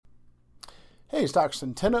Hey, it's Dr.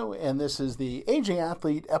 Centeno, and this is the Aging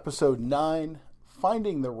Athlete, Episode 9,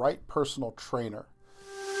 Finding the Right Personal Trainer.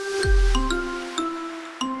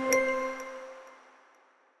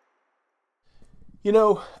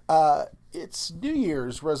 It's New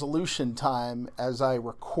Year's resolution time as I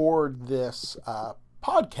record this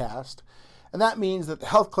podcast, and that means that the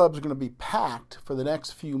health clubs are going to be packed for the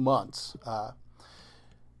next few months.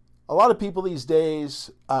 A lot of people these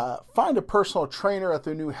days find a personal trainer at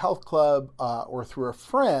their new health club or through a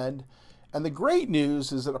friend. And the great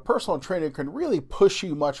news is that a personal trainer can really push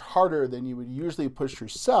you much harder than you would usually push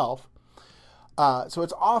yourself. So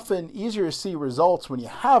it's often easier to see results when you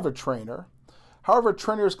have a trainer. However,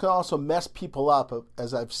 trainers can also mess people up,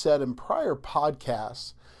 as I've said in prior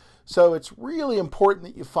podcasts. So it's really important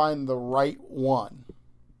that you find the right one.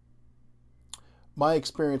 My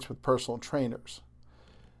experience with personal trainers.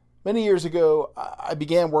 Many years ago, I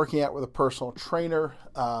began working out with a personal trainer.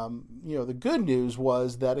 The good news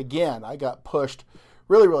was that, again, I got pushed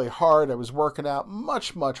really, really hard. I was working out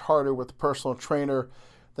much, much harder with a personal trainer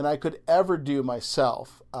than I could ever do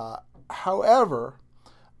myself. However,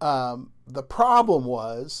 the problem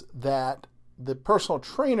was that the personal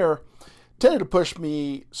trainer tended to push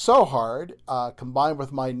me so hard, combined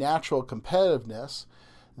with my natural competitiveness,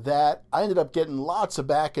 that I ended up getting lots of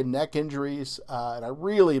back and neck injuries, and I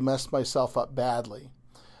really messed myself up badly.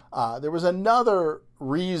 There was another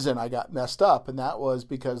reason I got messed up, and that was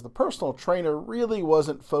because the personal trainer really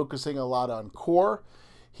wasn't focusing a lot on core.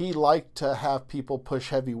 He liked to have people push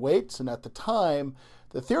heavy weights, and at the time,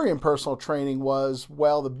 the theory in personal training was,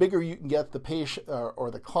 well, the bigger you can get the patient or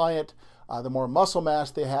the client, the more muscle mass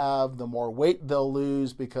they have, the more weight they'll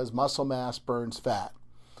lose because muscle mass burns fat.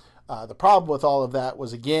 The problem with all of that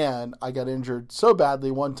was, again, I got injured so badly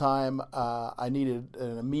one time, I needed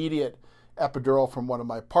an immediate epidural from one of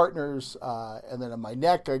my partners, and then in my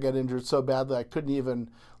neck, I got injured so badly I couldn't even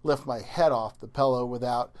lift my head off the pillow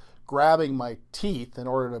without grabbing my teeth in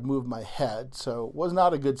order to move my head, so it was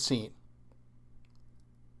not a good scene.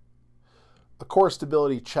 A core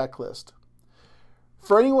stability checklist.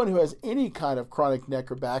 For anyone who has any kind of chronic neck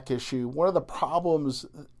or back issue, one of the problems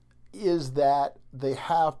is that they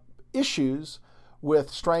have issues with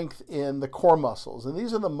strength in the core muscles. And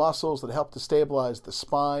these are the muscles that help to stabilize the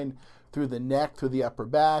spine through the neck, through the upper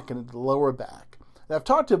back, and into the lower back. And I've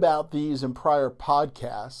talked about these in prior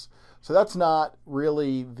podcasts, so that's not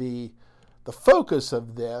really the focus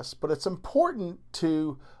of this, but it's important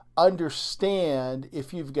to understand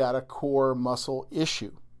if you've got a core muscle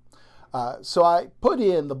issue. So I put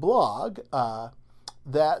in the blog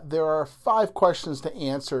that there are 5 questions to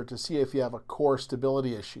answer to see if you have a core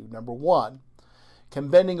stability issue. Number 1, can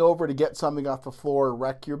bending over to get something off the floor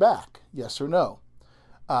wreck your back? Yes or no?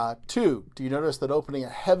 2, do you notice that opening a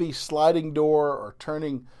heavy sliding door or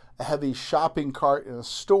turning a heavy shopping cart in a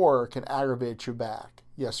store can aggravate your back?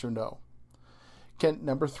 Yes or no?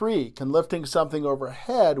 Number 3, can lifting something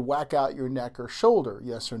overhead whack out your neck or shoulder?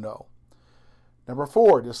 Yes or no? Number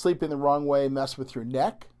 4, does sleeping the wrong way mess with your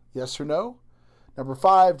neck? Yes or no? Number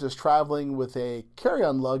 5, does traveling with a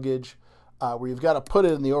carry-on luggage where you've got to put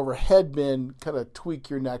it in the overhead bin kind of tweak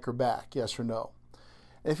your neck or back? Yes or no?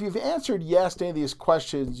 And if you've answered yes to any of these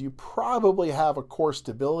questions, you probably have a core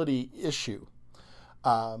stability issue.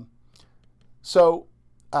 So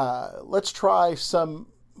let's try some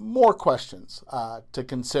more questions to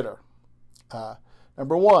consider.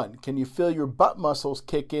 Number 1, can you feel your butt muscles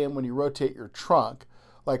kick in when you rotate your trunk,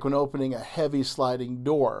 like when opening a heavy sliding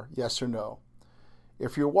door? Yes or no?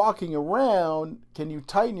 If you're walking around, can you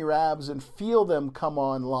tighten your abs and feel them come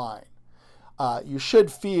online? You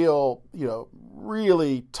should feel,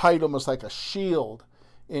 really tight, almost like a shield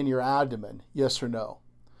in your abdomen. Yes or no?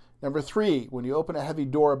 Number 3, when you open a heavy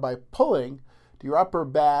door by pulling, do your upper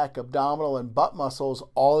back, abdominal, and butt muscles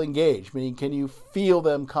all engage? Meaning, can you feel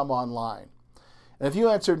them come online? And if you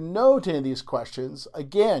answered no to any of these questions,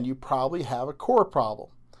 again, you probably have a core problem.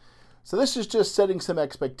 So this is just setting some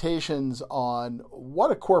expectations on what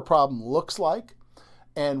a core problem looks like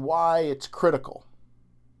and why it's critical.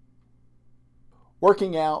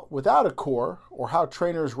 Working out without a core, or how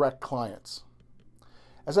trainers wreck clients.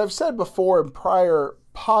 As I've said before in prior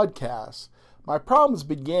podcasts, my problems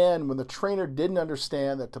began when the trainer didn't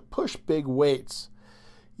understand that to push big weights,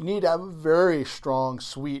 you need to have a very strong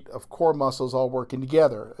suite of core muscles all working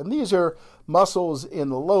together. And these are muscles in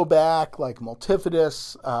the low back, like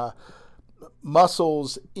multifidus,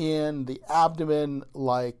 muscles in the abdomen,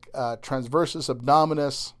 like transversus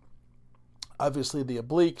abdominis, obviously the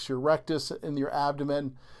obliques, your rectus in your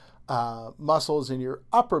abdomen, muscles in your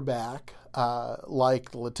upper back, like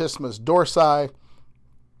the latissimus dorsi,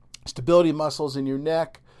 stability muscles in your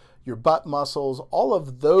neck, your butt muscles, all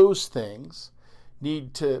of those things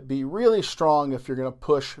need to be really strong if you're going to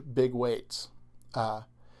push big weights.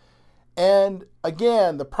 And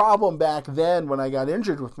again, the problem back then when I got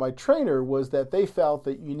injured with my trainer was that they felt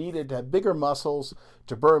that you needed to have bigger muscles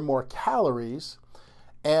to burn more calories.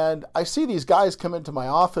 And I see these guys come into my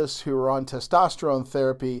office who are on testosterone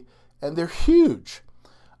therapy, and they're huge.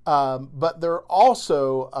 But they're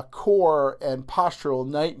also a core and postural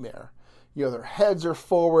nightmare. Their heads are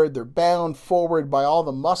forward, they're bound forward by all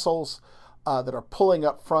the muscles that are pulling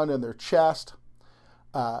up front in their chest.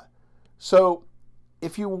 So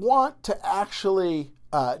if you want to actually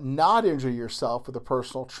not injure yourself with a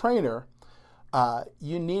personal trainer,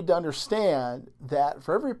 you need to understand that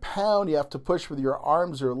for every pound you have to push with your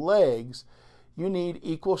arms or legs, you need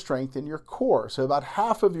equal strength in your core. So about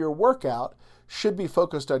half of your workout should be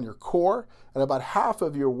focused on your core, and about half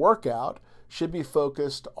of your workout should be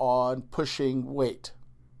focused on pushing weight.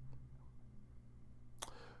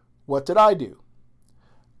 What did I do?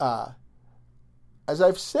 As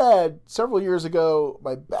I've said, several years ago,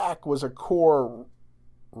 my back was a core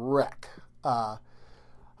wreck. I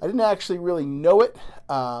didn't actually really know it,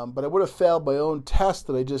 but I would have failed my own test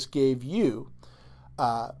that I just gave you.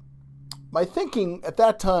 My thinking at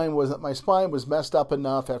that time was that my spine was messed up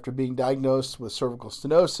enough after being diagnosed with cervical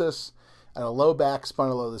stenosis and a low back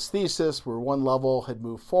spondylolisthesis, where one level had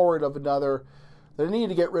moved forward of another, that I needed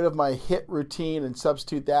to get rid of my HIIT routine and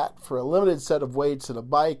substitute that for a limited set of weights and a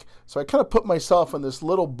bike. So I kind of put myself in this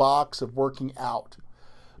little box of working out.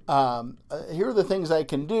 Here are the things I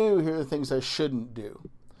can do. Here are the things I shouldn't do.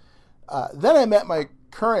 Then I met my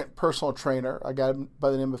current personal trainer, a guy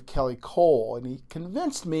by the name of Kelly Cole, and he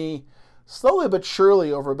convinced me slowly but surely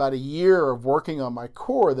over about a year of working on my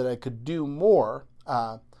core that I could do more.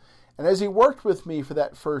 And as he worked with me for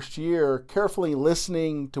that first year, carefully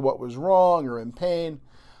listening to what was wrong or in pain,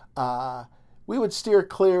 we would steer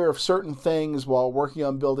clear of certain things while working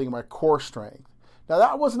on building my core strength. Now,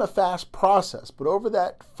 that wasn't a fast process, but over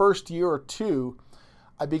that first year or two,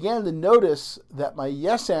 I began to notice that my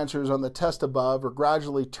yes answers on the test above were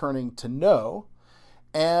gradually turning to no,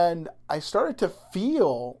 and I started to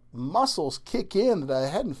feel muscles kick in that I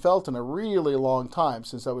hadn't felt in a really long time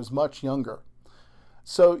since I was much younger.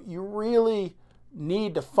 So you really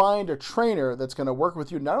need to find a trainer that's going to work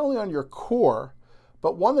with you not only on your core,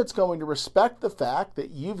 but one that's going to respect the fact that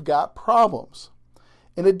you've got problems.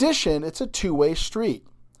 In addition, it's a two-way street.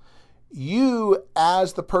 You,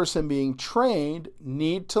 as the person being trained,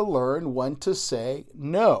 need to learn when to say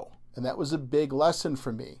no. And that was a big lesson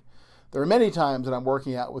for me. There are many times that I'm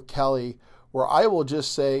working out with Kelly where I will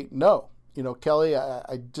just say, no, Kelly,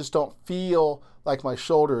 I just don't feel like my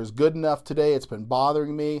shoulder is good enough today. It's been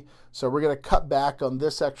bothering me. So we're going to cut back on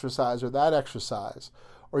this exercise or that exercise.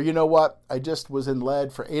 Or you know what? I just was in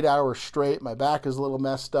lead for 8 hours straight. My back is a little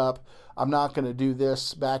messed up. I'm not going to do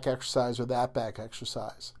this back exercise or that back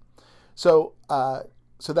exercise. So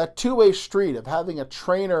that two-way street of having a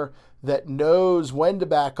trainer that knows when to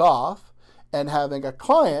back off and having a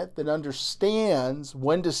client that understands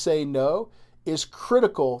when to say no is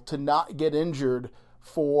critical to not get injured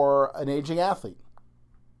for an aging athlete.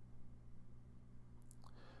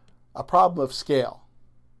 A problem of scale.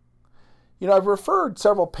 I've referred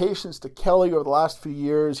several patients to Kelly over the last few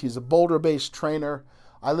years. He's a Boulder-based trainer.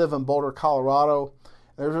 I live in Boulder, Colorado.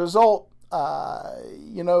 And as a result,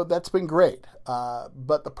 that's been great.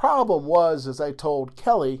 But the problem was, as I told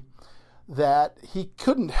Kelly, that he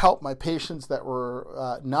couldn't help my patients that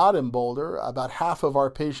were not in Boulder. About half of our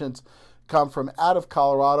patients come from out of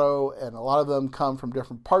Colorado, and a lot of them come from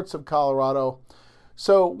different parts of Colorado.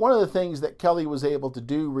 So one of the things that Kelly was able to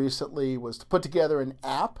do recently was to put together an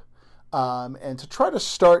app and to try to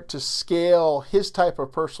start to scale his type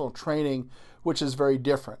of personal training, which is very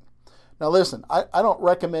different. Now listen, I don't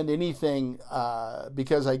recommend anything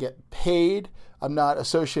because I get paid. I'm not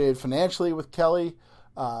associated financially with Kelly.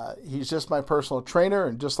 He's just my personal trainer,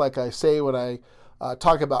 and just like I say when I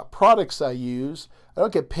talk about products I use, I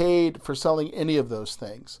don't get paid for selling any of those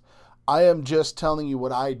things. I am just telling you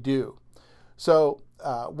what I do. So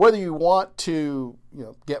whether you want to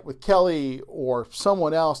get with Kelly or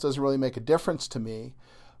someone else doesn't really make a difference to me.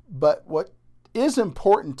 But what is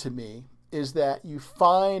important to me is that you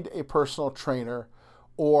find a personal trainer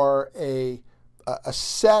or a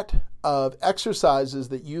set of exercises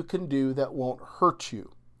that you can do that won't hurt you.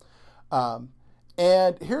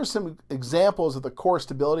 And here's some examples of the core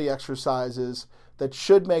stability exercises that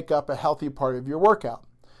should make up a healthy part of your workout.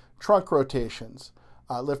 Trunk rotations,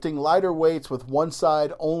 lifting lighter weights with one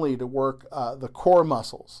side only to work the core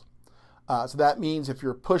muscles. So that means if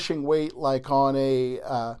you're pushing weight like on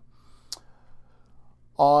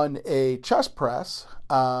on a chest press,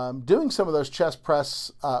 doing some of those chest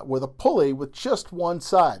press with a pulley with just one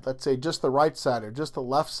side, let's say just the right side or just the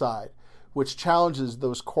left side, which challenges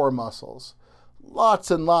those core muscles.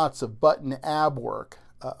 Lots and lots of butt and ab work,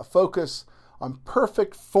 a focus on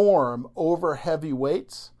perfect form over heavy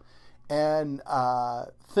weights, and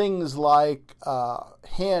things like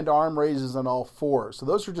hand arm raises on all fours. So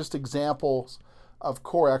those are just examples of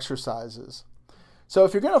core exercises. So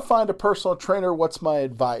if you're going to find a personal trainer, what's my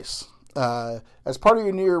advice? As part of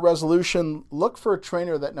your New Year resolution, look for a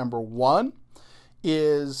trainer that, number one,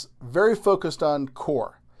 is very focused on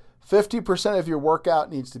core. 50% of your workout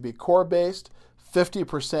needs to be core-based,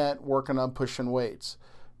 50% working on pushing weights.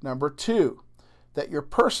 Number two, that your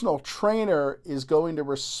personal trainer is going to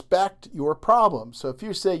respect your problem. So if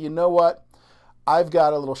you say, you know what, I've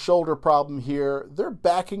got a little shoulder problem here, they're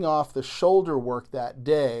backing off the shoulder work that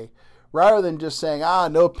day rather than just saying,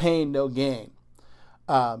 no pain, no gain.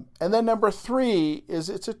 And then number three is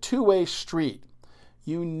it's a two-way street.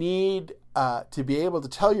 You need to be able to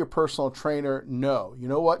tell your personal trainer, no, you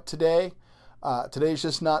know what, today's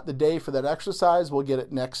just not the day for that exercise. We'll get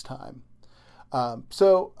it next time.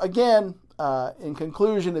 So again, in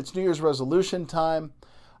conclusion, it's New Year's resolution time.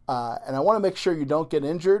 And I want to make sure you don't get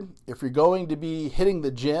injured. If you're going to be hitting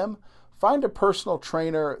the gym, find a personal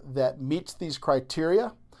trainer that meets these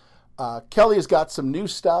criteria. Kelly has got some new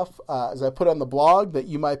stuff, as I put on the blog, that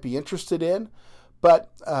you might be interested in. But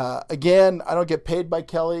again, I don't get paid by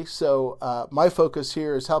Kelly, so my focus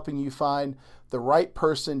here is helping you find the right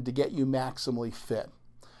person to get you maximally fit.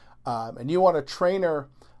 And you want a trainer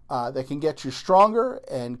that can get you stronger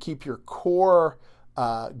and keep your core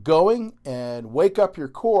going and wake up your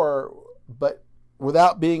core, but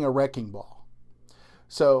without being a wrecking ball.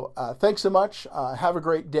 So thanks so much. Have a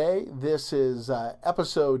great day. This is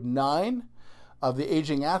episode 9 of The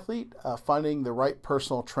Aging Athlete, Finding the Right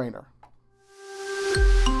Personal Trainer.